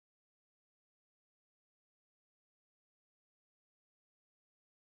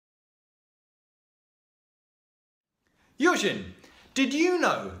Yojin, did you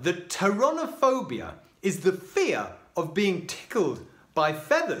know that pteronophobia is the fear of being tickled by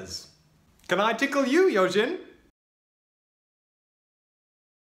feathers? Can I tickle you, Yojin?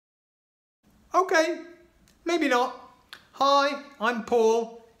 Okay, maybe not. Hi, I'm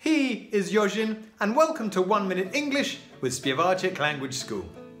Paul, he is Yojin, and welcome to 1 Minute English with Spievarczyk Language School.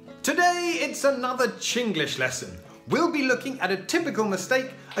 Today it's another Chinglish lesson. We'll be looking at a typical mistake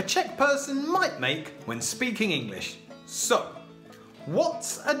a Czech person might make when speaking English. So,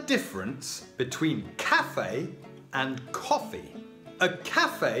 what's a difference between cafe and coffee? A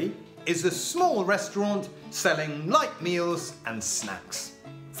cafe is a small restaurant selling light meals and snacks.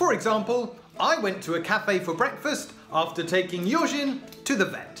 For example, I went to a cafe for breakfast after taking Yojin to the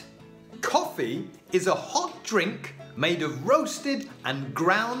vet. Coffee is a hot drink made of roasted and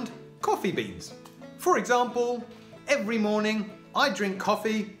ground coffee beans. For example, every morning I drink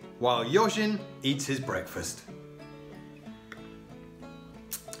coffee while Yojin eats his breakfast.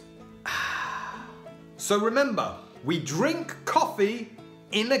 So remember, we drink coffee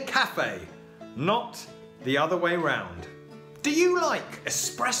in a cafe, not the other way round. Do you like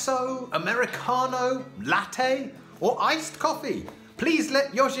espresso, americano, latte, or iced coffee? Please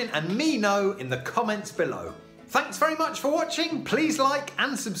let Yojin and me know in the comments below. Thanks very much for watching. Please like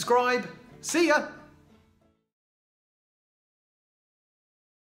and subscribe. See ya!